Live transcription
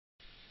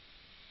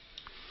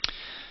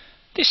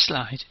This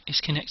slide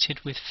is connected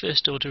with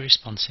first order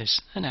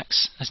responses and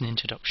acts as an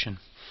introduction.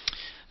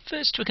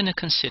 First, we're going to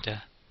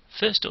consider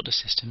first order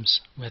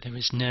systems where there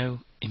is no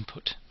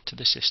input to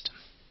the system.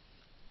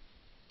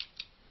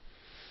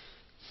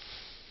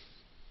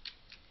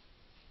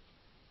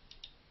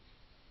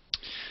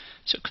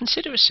 So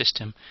consider a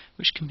system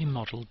which can be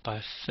modelled by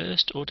a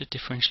first order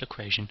differential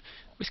equation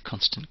with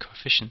constant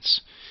coefficients.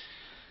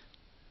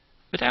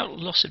 Without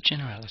loss of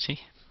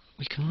generality,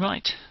 we can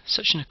write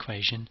such an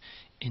equation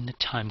in the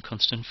time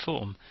constant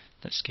form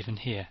that's given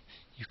here.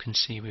 You can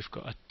see we've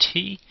got a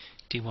t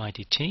dy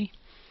dt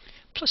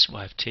plus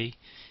y of t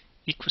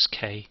equals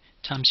k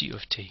times u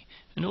of t,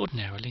 and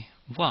ordinarily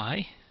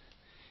y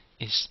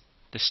is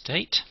the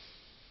state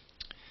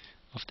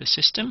of the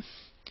system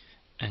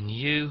and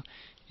u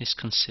is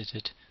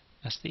considered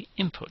as the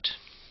input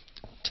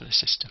to the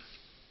system.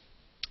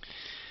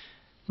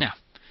 Now,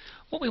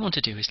 what we want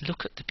to do is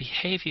look at the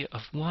behaviour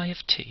of y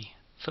of t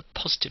for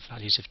positive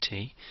values of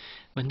t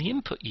when the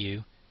input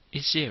u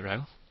is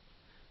 0,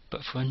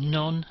 but for a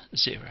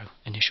non-zero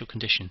initial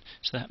condition.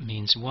 So that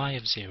means y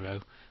of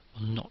 0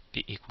 will not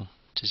be equal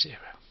to 0.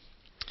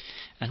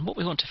 And what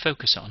we want to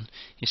focus on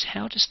is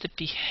how does the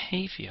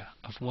behaviour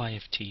of y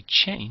of t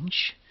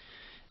change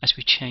as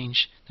we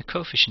change the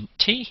coefficient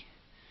t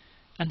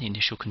and the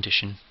initial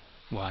condition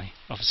y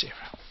of 0.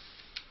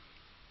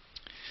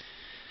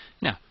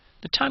 Now,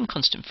 the time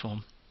constant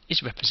form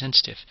is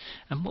representative,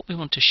 and what we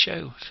want to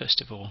show first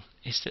of all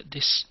is that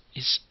this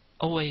is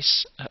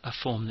always a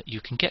form that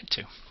you can get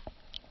to.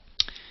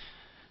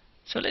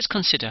 So let's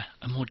consider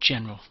a more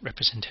general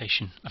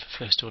representation of a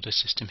first order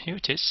system. Here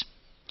it is.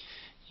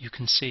 You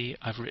can see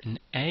I've written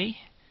a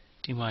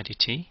dy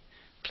dt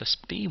plus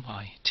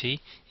byt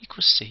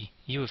equals c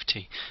u of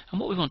t, and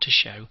what we want to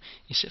show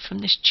is that from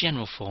this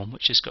general form,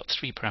 which has got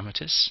three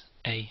parameters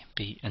a,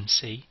 b and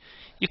c,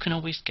 you can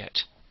always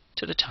get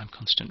to the time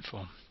constant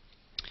form.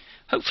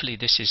 Hopefully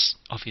this is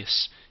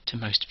obvious to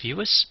most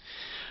viewers.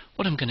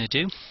 What I'm going to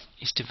do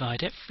is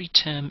divide every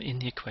term in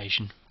the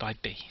equation by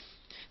b.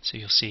 So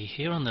you'll see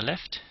here on the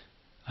left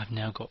I've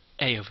now got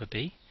a over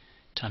b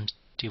times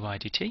dy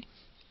dt.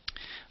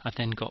 I've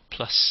then got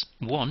plus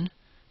 1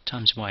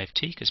 times y of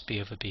t, because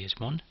b over b is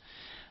 1,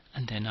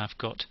 and then I've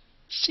got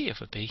c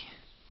over b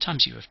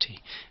times u of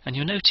t. And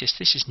you'll notice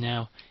this is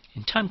now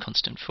in time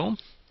constant form,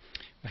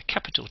 where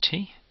capital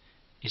T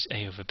is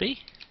a over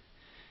b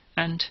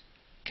and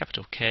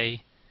capital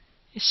K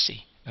is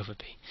c over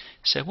b.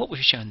 So what we've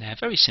shown there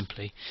very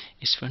simply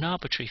is for an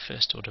arbitrary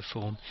first order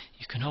form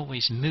you can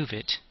always move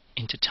it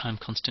into time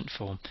constant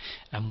form,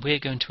 and we're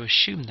going to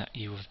assume that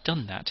you have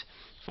done that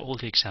for all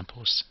the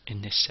examples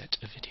in this set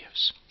of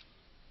videos.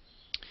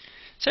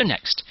 So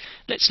next,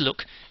 let's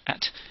look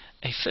at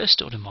a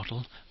first order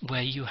model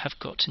where you have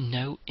got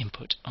no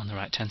input on the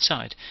right hand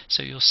side.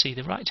 So you'll see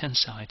the right hand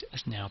side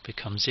has now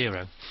become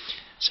 0.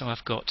 So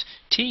I've got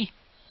t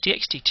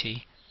dx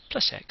dt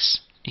plus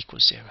x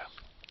equals 0.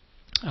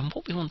 And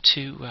what we want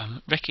to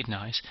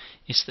recognise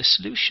is the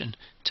solution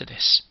to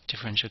this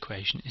differential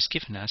equation is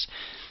given as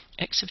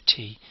x of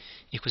t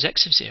equals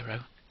x of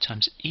 0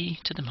 times e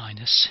to the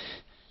minus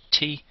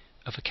t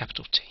over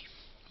capital T,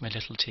 where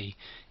little t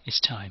is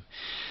time.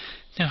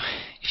 Now,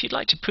 if you'd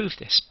like to prove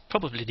this,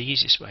 probably the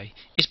easiest way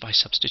is by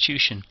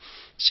substitution.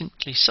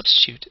 Simply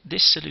substitute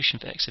this solution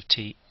for x of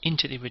t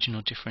into the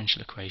original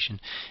differential equation,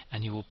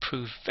 and you will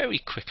prove very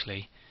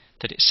quickly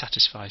that it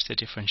satisfies the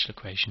differential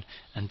equation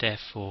and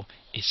therefore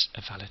is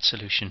a valid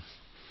solution.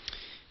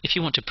 If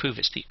you want to prove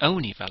it's the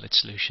only valid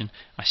solution,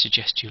 I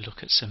suggest you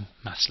look at some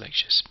maths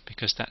lectures,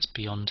 because that's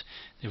beyond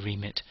the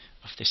remit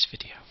of this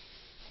video.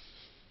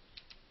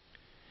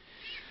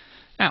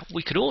 Now,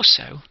 we could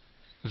also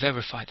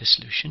verify the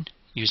solution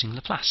using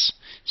Laplace.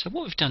 So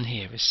what we've done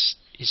here is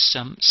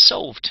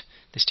solved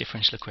this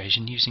differential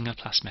equation using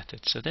Laplace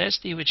method. So there's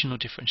the original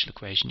differential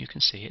equation, you can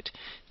see it,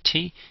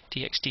 t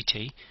dx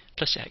dt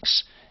plus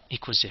x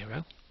equals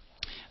 0.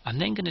 I'm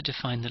then going to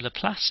define the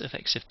Laplace of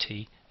x of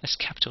t as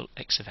capital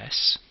X of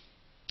s,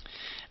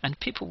 and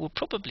people will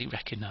probably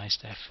recognise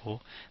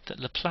therefore that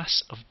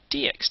Laplace of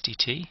dx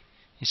dt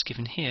is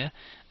given here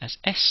as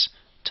s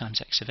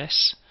times x of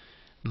s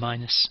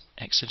minus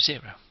x of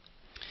 0.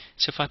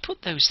 So if I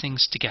put those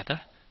things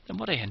together, then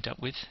what I end up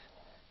with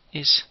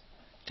is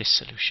this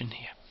solution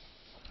here.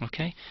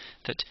 Okay,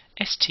 that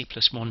st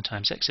plus 1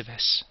 times x of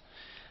s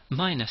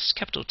minus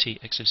capital T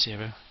x of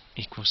 0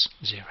 equals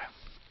 0.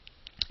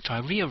 If I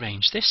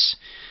rearrange this,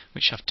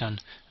 which I've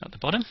done at the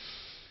bottom,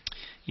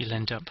 you'll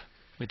end up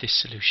with this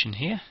solution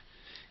here.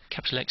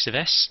 Capital X of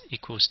s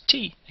equals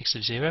t x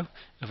of 0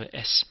 over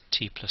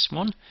st plus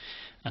 1,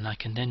 and I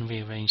can then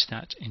rearrange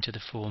that into the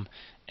form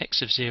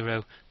x of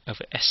 0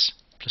 over s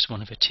plus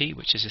 1 over t,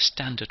 which is a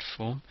standard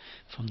form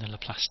from the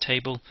Laplace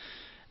table,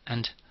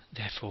 and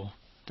therefore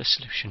the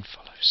solution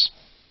follows.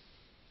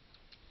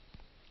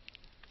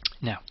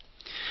 Now,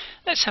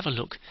 let's have a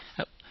look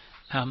at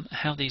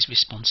how these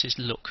responses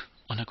look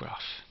on a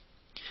graph.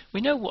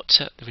 We know what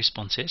the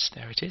response is.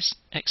 There it is,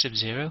 x of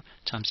 0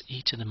 times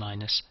e to the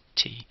minus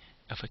t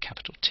over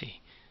capital T.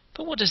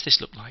 But what does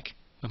this look like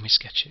when we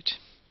sketch it?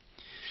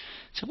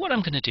 So what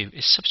I'm going to do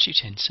is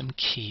substitute in some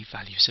key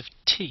values of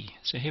t.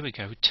 So here we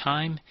go,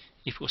 time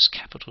equals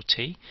capital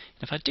T.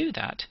 And if I do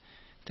that,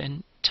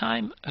 then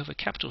time over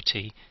capital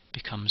T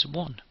becomes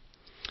 1.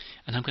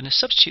 And I'm going to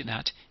substitute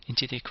that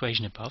into the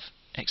equation above,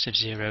 x of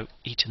 0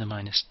 e to the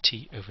minus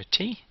t over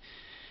t.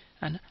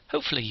 And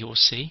hopefully you'll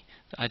see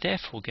that I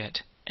therefore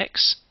get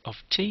x of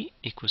t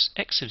equals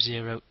x of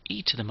 0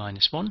 e to the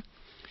minus 1.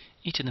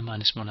 E to the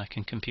minus 1 I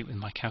can compute with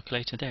my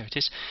calculator, there it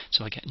is,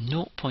 so I get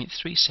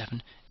 0.37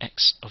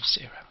 x of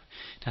 0.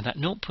 Now that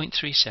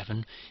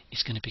 0.37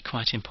 is going to be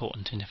quite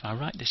important, and if I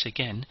write this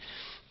again,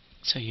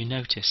 so you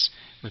notice,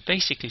 we're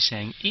basically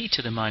saying e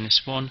to the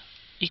minus 1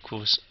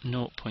 equals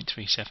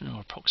 0.37 or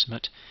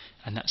approximate,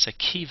 and that's a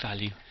key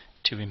value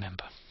to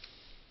remember.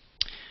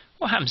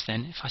 What happens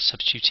then if I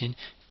substitute in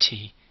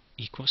t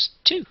equals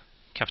 2,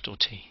 capital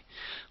T?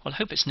 Well, I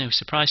hope it's no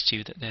surprise to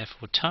you that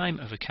therefore time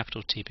over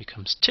capital T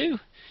becomes 2,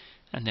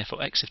 and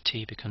therefore x of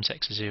t becomes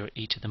x of 0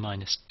 e to the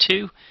minus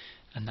 2,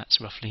 and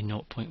that's roughly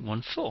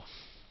 0.14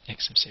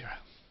 x of 0.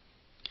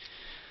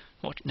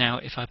 What now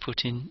if I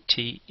put in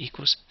t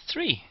equals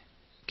 3,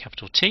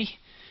 capital T?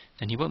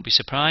 Then you won't be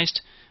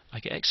surprised,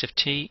 I get x of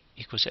t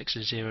equals x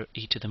of 0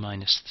 e to the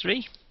minus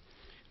 3,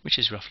 which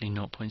is roughly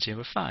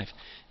 0.05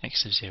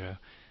 x of 0.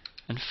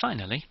 And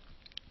finally,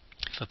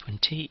 if I put in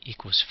t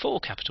equals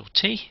 4, capital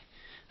T,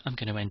 I'm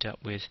going to end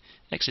up with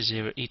x of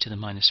 0 e to the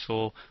minus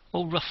 4,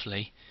 or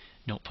roughly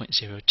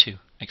 0.02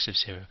 x of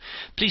 0.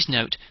 Please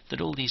note that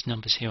all these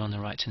numbers here on the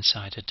right hand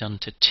side are done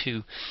to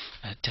 2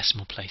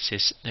 decimal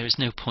places. There is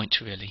no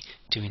point really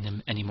doing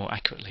them any more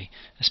accurately,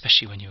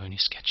 especially when you're only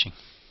sketching.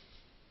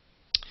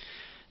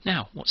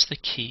 Now, what's the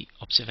key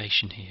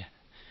observation here?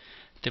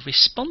 The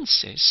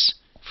responses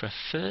for a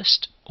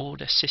first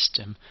order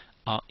system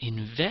are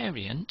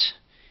invariant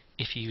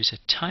if you use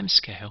a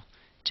timescale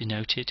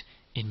denoted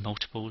in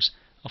multiples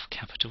of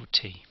capital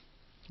T.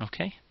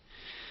 Okay?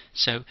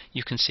 So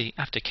you can see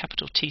after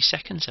capital T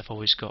seconds I've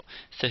always got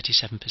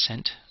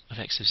 37% of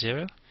x of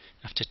 0.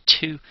 After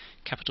 2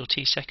 capital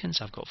T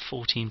seconds I've got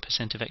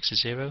 14% of x of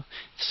 0.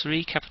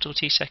 3 capital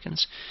T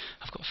seconds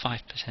I've got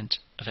 5%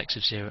 of x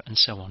of 0, and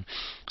so on.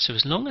 So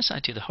as long as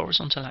I do the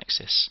horizontal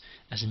axis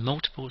as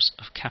multiples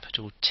of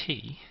capital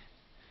T,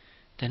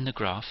 then the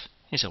graph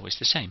is always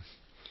the same.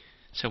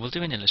 So we'll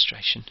do an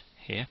illustration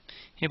here.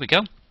 Here we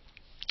go.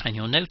 And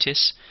you'll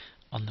notice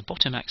on the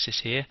bottom axis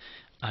here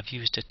I've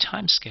used a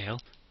timescale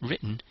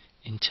written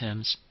in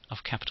terms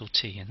of capital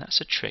T, and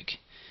that's a trick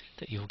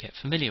that you'll get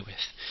familiar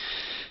with.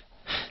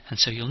 And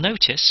so you'll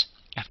notice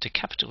after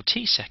capital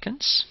T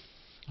seconds,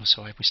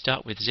 if we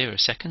start with 0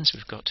 seconds,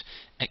 we've got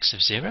x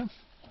of 0.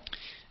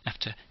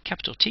 After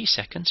capital T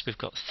seconds we've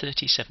got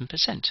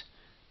 37%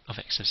 of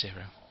x of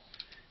 0.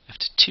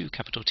 After 2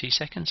 capital T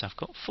seconds I've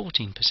got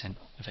 14%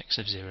 of x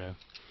of 0.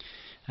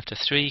 After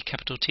 3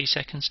 capital T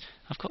seconds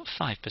I've got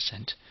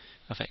 5%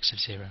 of x of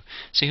 0.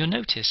 So you'll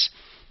notice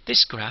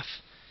this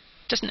graph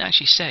doesn't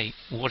actually say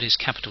what is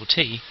capital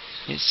T,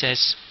 it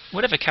says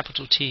whatever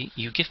capital T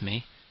you give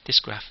me, this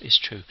graph is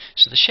true.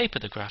 So the shape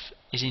of the graph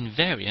is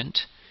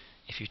invariant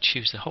if you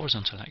choose the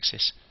horizontal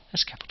axis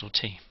as capital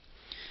T.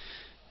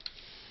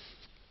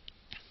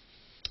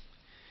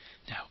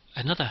 Now,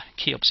 another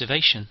key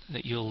observation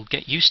that you'll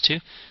get used to,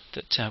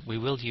 that we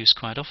will use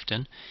quite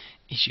often,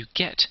 is you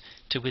get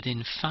to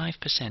within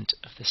 5%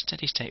 of the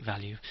steady state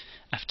value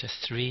after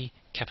 3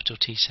 capital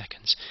T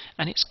seconds.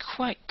 And it's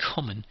quite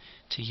common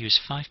to use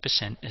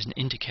 5% as an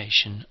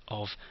indication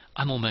of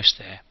I'm almost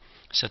there.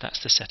 So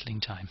that's the settling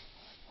time.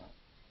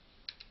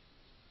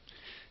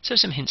 So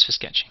some hints for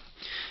sketching.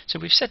 So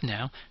we've said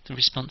now the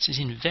response is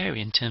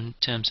invariant in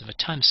terms of a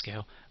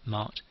timescale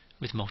marked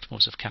with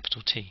multiples of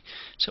capital T.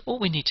 So all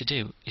we need to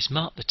do is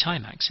mark the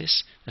time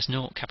axis as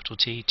 0, capital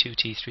T,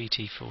 2t,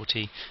 3t,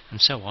 4t, and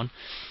so on,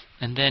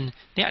 and then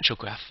the actual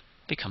graph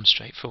becomes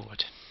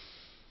straightforward.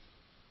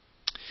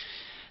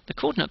 The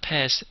coordinate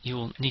pairs that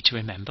you'll need to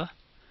remember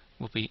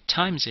will be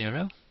time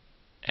 0,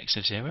 x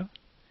of 0,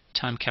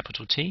 time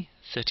capital T,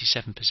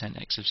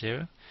 37% x of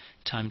 0,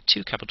 time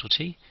 2 capital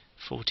T,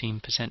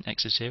 14%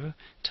 x of 0,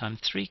 time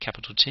 3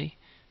 capital T,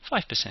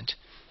 5%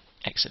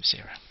 x of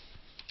 0.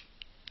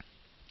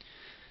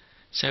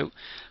 So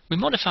we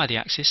modify the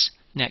axis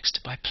next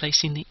by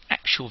placing the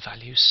actual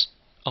values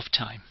of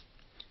time.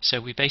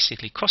 So we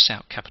basically cross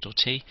out capital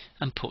T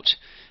and put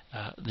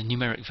the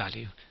numeric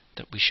value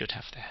that we should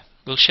have there.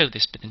 We'll show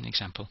this with an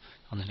example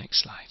on the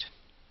next slide.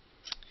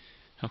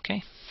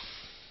 Okay.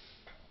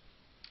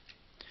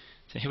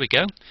 So here we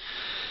go.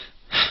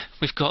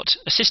 We've got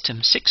a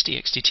system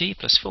 6dx dt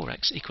plus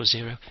 4x equals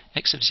 0,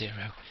 x of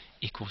 0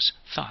 equals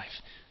 5.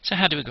 So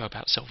how do we go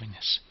about solving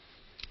this?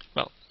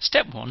 Well,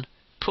 step 1,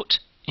 put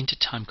into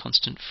time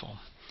constant form.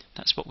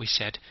 That's what we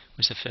said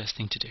was the first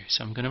thing to do.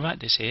 So I'm going to write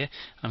this here.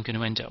 I'm going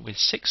to end up with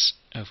 6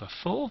 over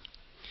 4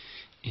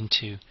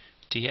 into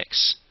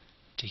dx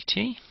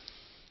dt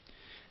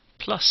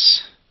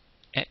plus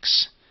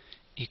x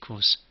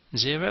equals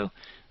 0,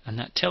 and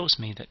that tells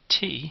me that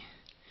t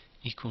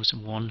equals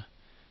 1.5.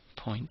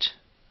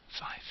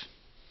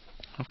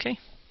 Okay?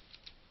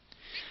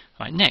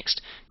 Right,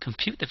 next,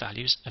 compute the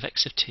values of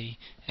x of t,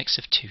 x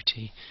of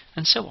 2t,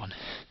 and so on.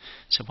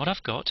 So what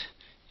I've got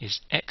is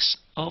x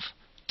of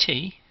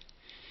t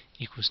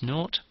equals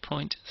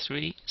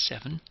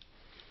 0.37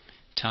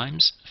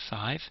 times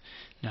 5.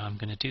 Now I'm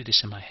going to do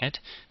this in my head,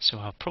 so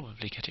I'll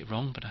probably get it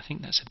wrong, but I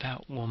think that's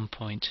about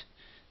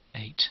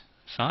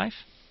 1.85.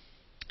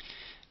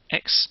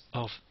 X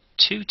of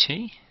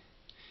 2t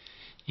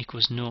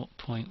equals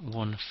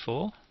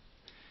 0.14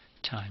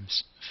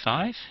 times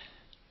 5,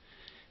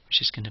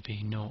 which is going to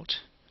be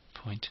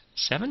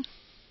 0.7.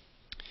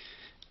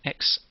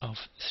 X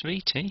of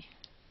 3t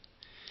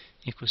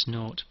equals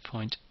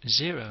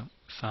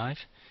 0.05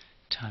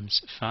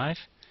 times 5,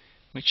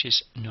 which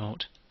is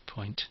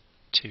 0.25.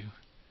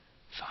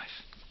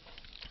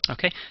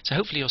 Okay, so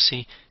hopefully you'll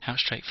see how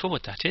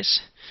straightforward that is.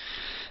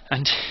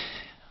 And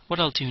what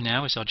I'll do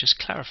now is I'll just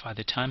clarify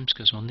the times,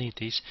 because we'll need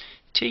these.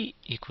 T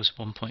equals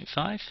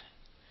 1.5,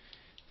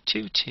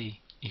 2t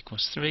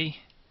equals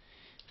 3,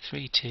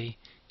 3t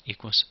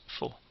equals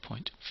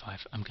 4.5.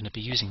 I'm going to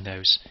be using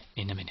those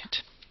in a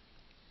minute.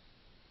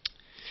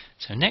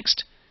 So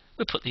next,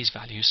 we'll put these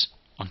values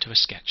onto a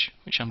sketch,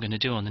 which I'm going to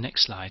do on the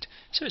next slide,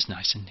 so it's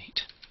nice and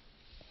neat.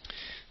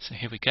 So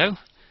here we go.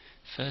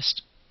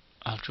 First,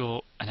 I'll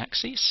draw an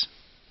axis,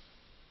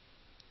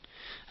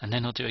 and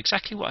then I'll do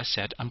exactly what I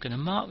said. I'm going to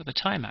mark the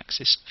time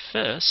axis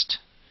first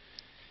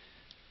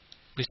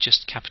with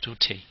just capital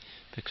T,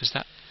 because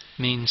that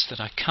means that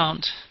I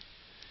can't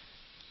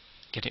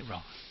get it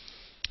wrong.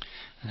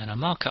 And then I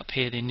mark up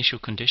here the initial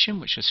condition,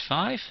 which was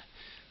 5,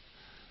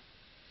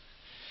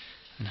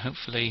 and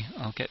hopefully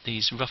I'll get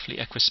these roughly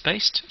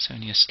equispaced. It's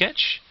only a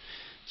sketch.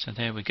 So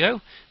there we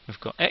go. We've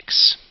got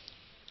x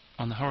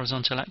on the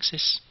horizontal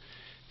axis,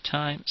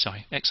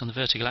 x on the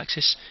vertical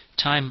axis,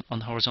 time on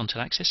the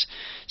horizontal axis.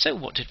 So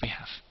what did we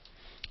have?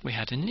 We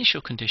had an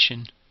initial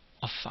condition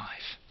of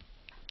 5.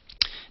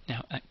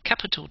 Now at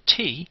capital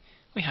T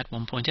we had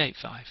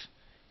 1.85,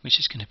 which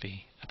is going to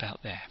be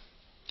about there.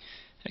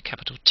 At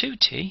capital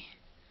 2T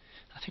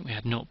I think we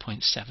had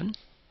 0.7,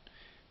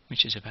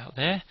 which is about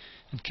there,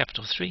 and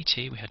capital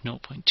 3T we had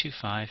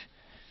 0.25,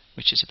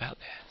 which is about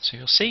there. So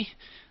you'll see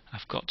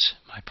I've got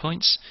my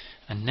points,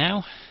 and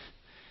now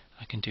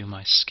I can do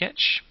my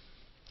sketch.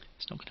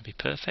 It's not going to be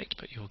perfect,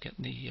 but you'll get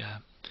the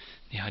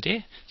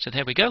idea. So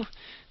there we go.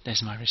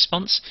 There's my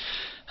response.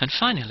 And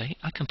finally,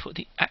 I can put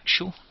the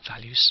actual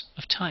values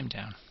of time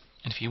down.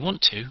 And if you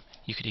want to,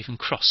 you could even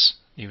cross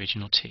the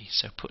original t.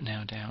 So put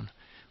now down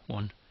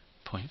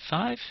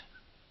 1.5,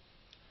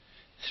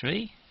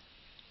 3,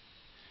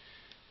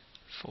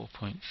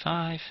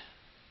 4.5,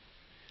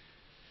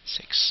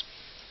 6.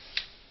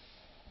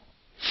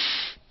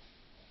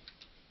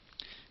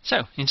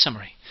 So, in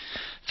summary,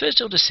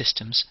 first-order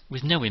systems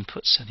with no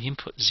inputs, so the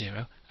input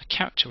 0, are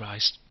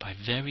characterized by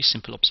very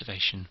simple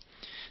observation.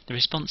 The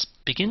response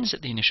begins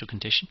at the initial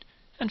condition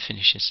and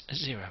finishes at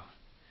 0.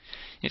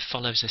 It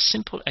follows a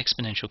simple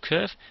exponential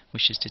curve,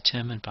 which is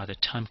determined by the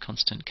time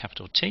constant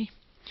capital T,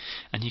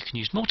 and you can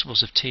use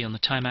multiples of t on the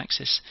time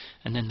axis,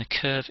 and then the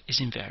curve is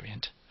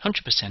invariant.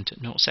 100% at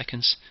 0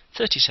 seconds,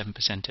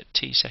 37% at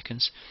t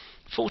seconds,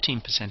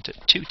 14%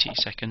 at 2t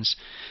seconds,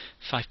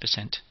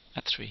 5%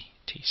 at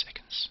 3t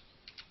seconds.